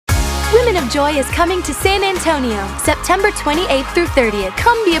Women of Joy is coming to San Antonio, September 28th through 30th.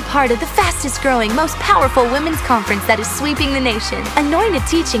 Come be a part of the fastest growing, most powerful women's conference that is sweeping the nation. Anointed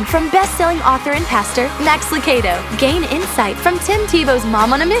teaching from best-selling author and pastor Max Lucado. Gain insight from Tim Tebow's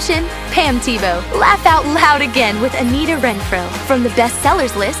mom on a mission, Pam Tebow. Laugh out loud again with Anita Renfro. From the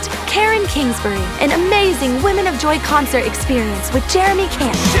bestsellers list, Karen Kingsbury. An amazing Women of Joy concert experience with Jeremy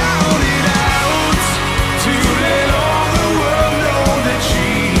Camp. Shout it out to let all the world know that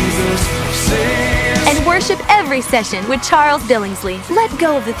Jesus saves. And worship every session with Charles Billingsley. Let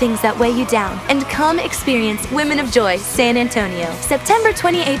go of the things that weigh you down and come experience Women of Joy San Antonio, September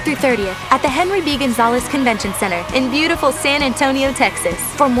 28th through 30th at the Henry B. Gonzalez Convention Center in beautiful San Antonio, Texas.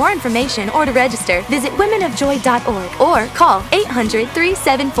 For more information or to register, visit womenofjoy.org or call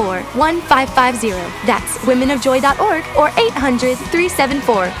 800-374-1550. That's womenofjoy.org or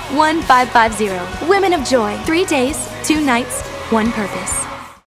 800-374-1550. Women of Joy, 3 days, 2 nights, 1 purpose.